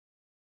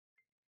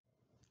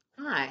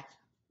Hi,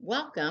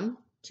 welcome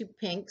to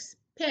Pink's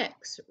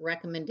Picks,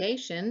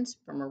 recommendations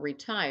from a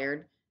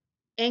retired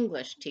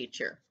English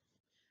teacher.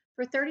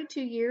 For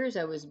 32 years,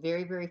 I was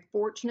very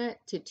fortunate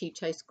to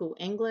teach high school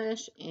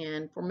English,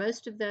 and for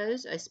most of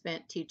those, I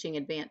spent teaching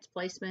advanced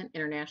placement,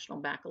 international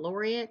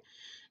baccalaureate,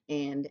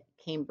 and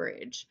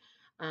Cambridge.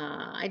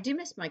 I do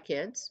miss my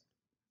kids,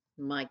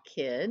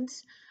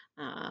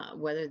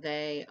 whether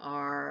they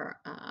are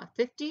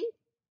 50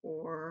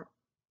 or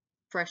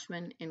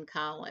freshmen in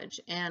college,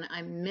 and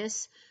I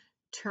miss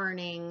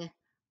turning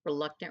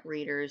reluctant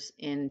readers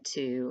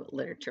into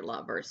literature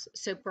lovers.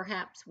 So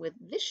perhaps with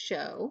this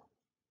show,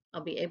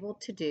 I'll be able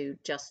to do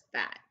just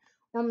that.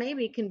 Or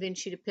maybe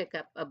convince you to pick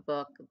up a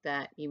book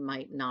that you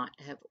might not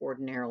have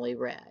ordinarily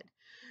read.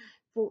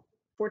 For,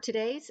 for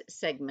today's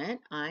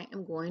segment, I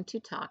am going to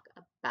talk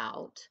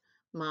about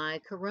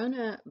my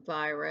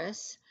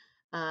coronavirus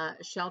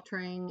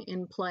sheltering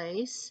in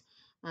place,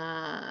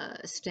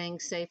 staying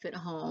safe at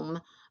home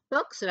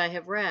books that I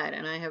have read,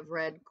 and I have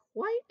read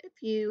quite a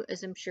few,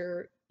 as I'm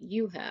sure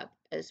you have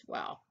as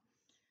well.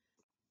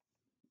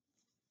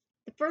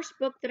 The first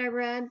book that I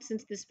read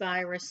since this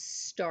virus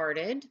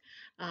started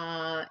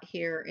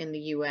here in the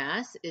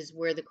US is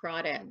Where the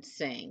Crawdads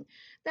Sing.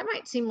 That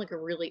might seem like a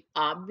really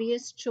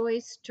obvious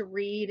choice to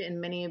read, and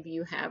many of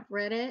you have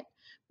read it.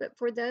 But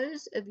for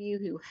those of you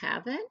who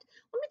haven't,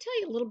 let me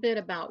tell you a little bit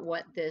about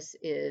what this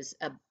is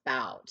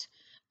about.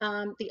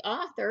 The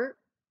author,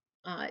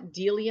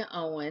 Delia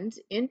Owens,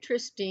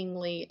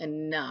 interestingly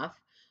enough,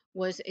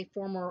 was a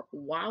former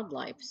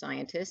wildlife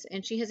scientist,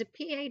 and she has a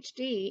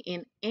PhD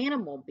in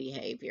animal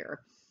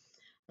behavior.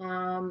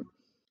 Um,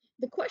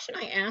 the question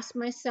I asked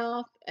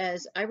myself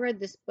as I read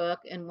this book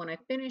and when I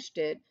finished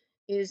it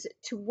is,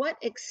 to what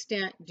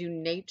extent do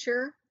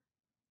nature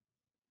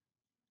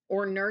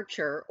or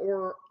nurture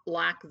or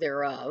lack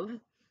thereof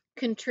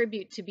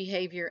contribute to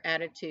behavior,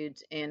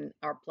 attitudes, and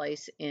our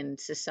place in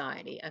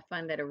society? I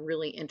find that a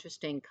really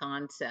interesting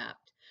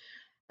concept.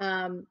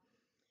 Um,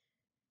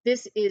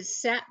 this is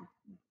set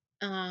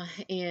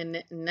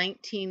in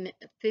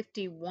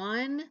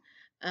 1951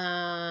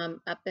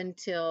 up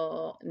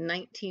until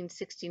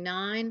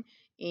 1969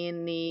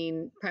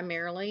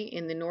 primarily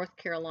in the North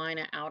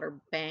Carolina Outer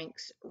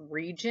Banks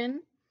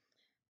region.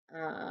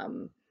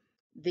 Um,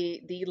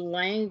 the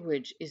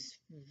language is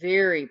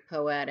very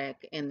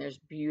poetic and there's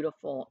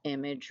beautiful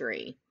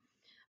imagery.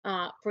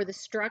 For the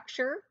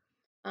structure,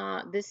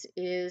 this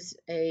is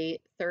a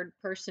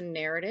third-person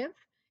narrative.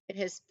 It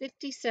has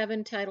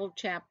 57 titled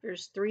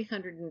chapters,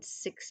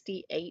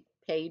 368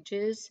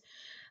 pages.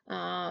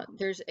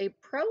 There's a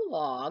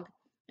prologue,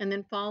 and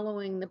then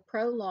following the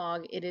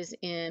prologue, it is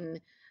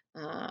in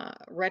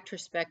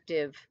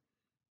retrospective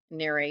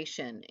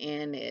narration,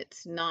 and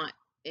it's not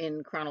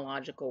in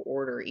chronological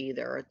order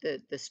either.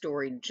 The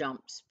story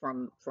jumps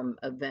from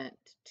event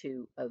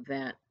to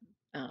event.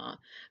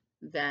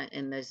 That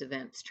and those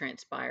events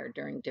transpire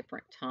during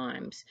different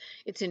times.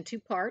 It's in two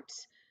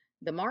parts,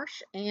 the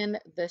marsh and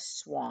the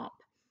swamp.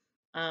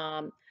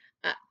 Um,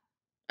 I,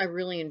 I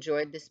really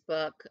enjoyed this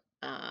book.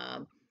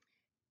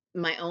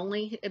 My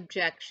only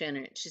objection,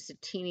 and it's just a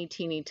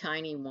teeny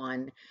tiny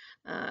one,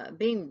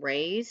 being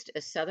raised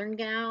a Southern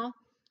gal,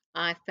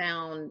 I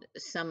found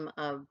some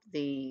of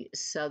the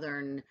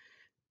Southern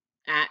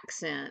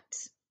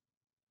accents,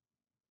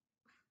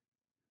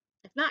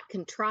 if not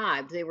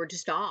contrived, they were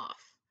just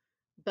off.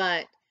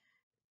 But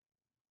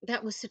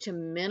that was such a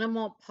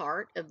minimal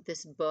part of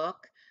this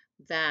book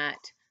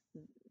that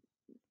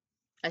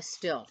I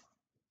still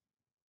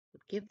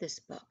would give this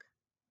book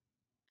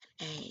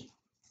an A.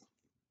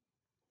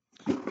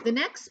 The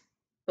next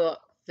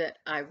book that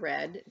I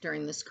read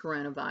during this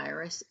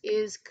coronavirus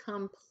is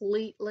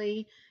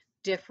completely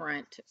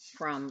different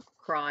from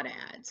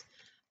Crawdads.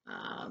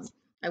 Um,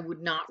 I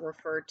would not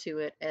refer to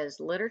it as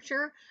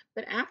literature,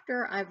 but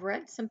after I've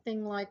read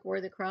something like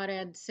Where the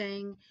Crawdads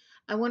Sing,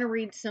 I want to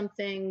read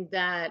something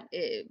that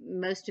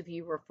most of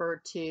you refer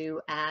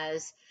to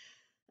as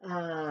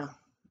uh,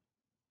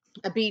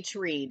 a beach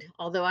read.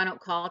 Although I don't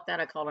call it that,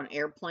 I call it an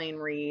airplane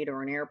read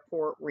or an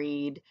airport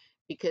read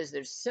because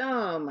there's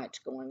so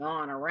much going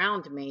on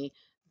around me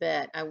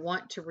that I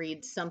want to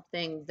read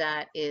something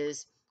that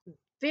is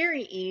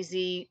very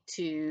easy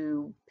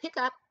to pick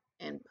up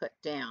and put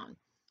down.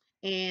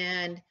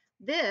 And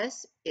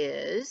this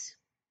is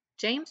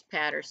James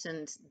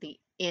Patterson's The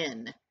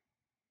Inn.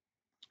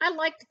 I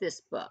liked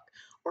this book.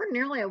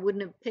 Ordinarily, I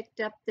wouldn't have picked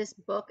up this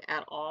book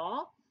at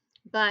all,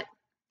 but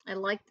I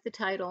liked the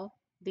title,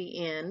 The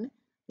Inn,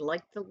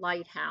 liked the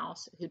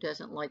lighthouse. Who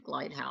doesn't like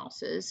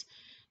lighthouses?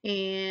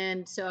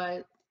 And so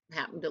I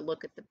happened to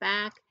look at the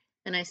back,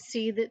 and I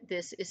see that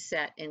this is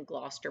set in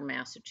Gloucester,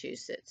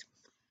 Massachusetts,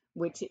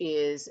 which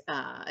is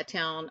a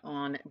town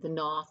on the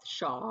North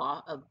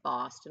Shore of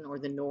Boston, or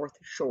the North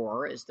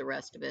Shore, as the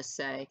rest of us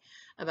say,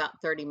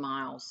 about 30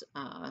 miles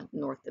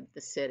north of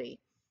the city.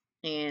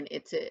 And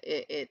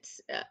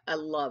I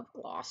love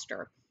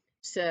Gloucester.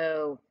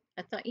 So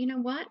I thought, you know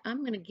what? I'm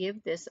going to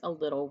give this a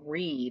little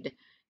read.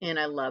 And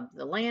I loved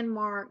the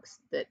landmarks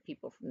that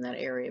people from that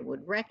area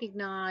would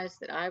recognize,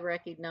 that I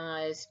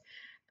recognized.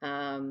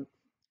 Um,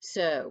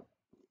 so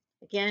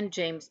again,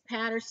 James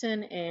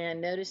Patterson,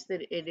 and notice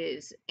that it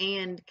is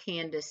and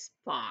Candice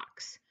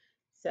Fox.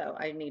 So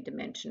I need to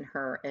mention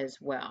her as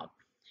well.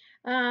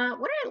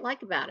 What did I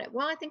like about it?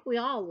 Well, I think we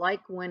all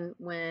like when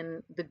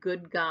the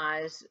good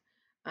guys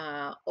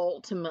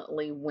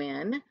ultimately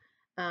win.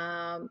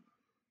 Um,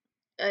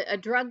 a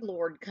drug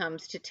lord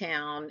comes to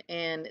town,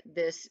 and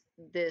this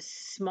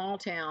small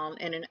town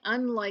and an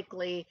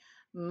unlikely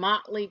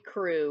motley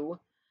crew,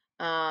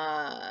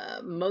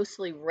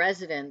 mostly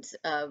residents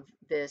of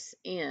this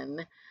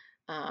inn,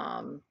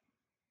 um,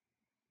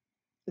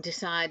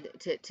 decide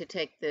to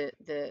take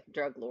the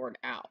drug lord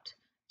out.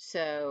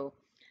 So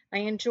I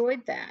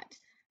enjoyed that.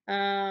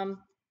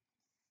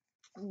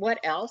 What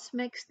else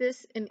makes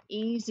this an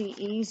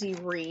easy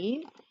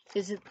read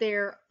is that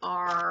there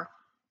are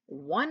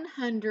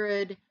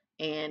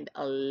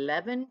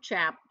 111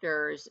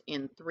 chapters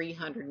in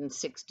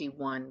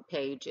 361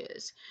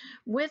 pages.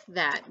 With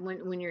that,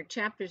 when your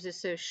chapters are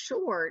so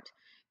short,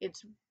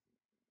 it's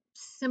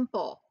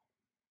simple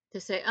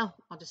to say, oh,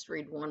 I'll just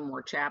read one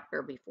more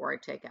chapter before I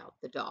take out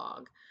the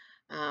dog.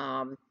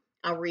 Um,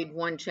 I'll read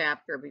one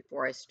chapter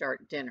before I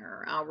start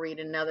dinner. I'll read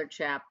another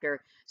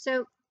chapter.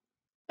 So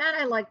that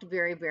I liked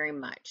very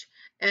much.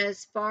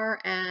 As far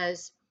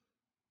as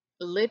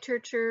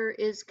literature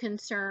is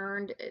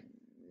concerned,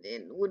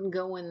 it wouldn't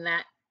go in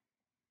that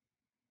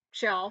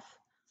shelf.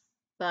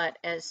 But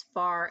as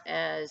far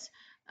as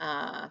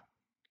uh,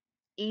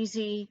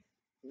 easy,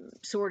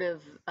 sort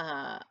of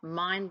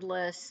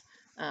mindless,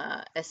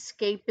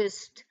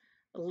 escapist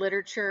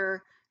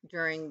literature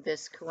during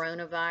this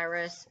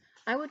coronavirus,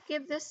 I would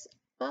give this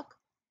book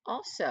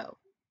also,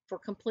 for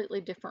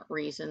completely different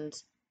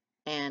reasons,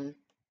 an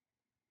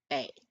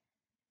A.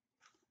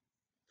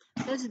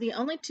 Those are the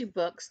only two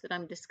books that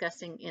I'm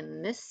discussing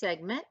in this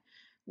segment.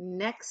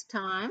 Next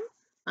time,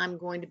 I'm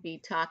going to be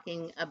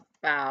talking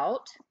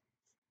about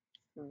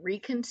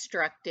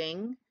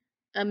reconstructing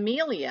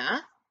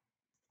Amelia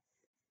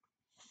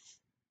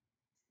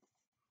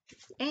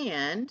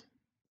and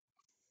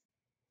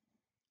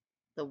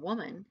the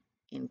woman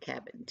in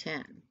cabin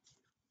 10.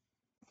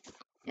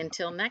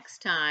 Until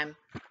next time,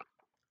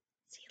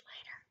 see you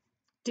later.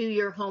 Do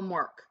your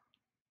homework.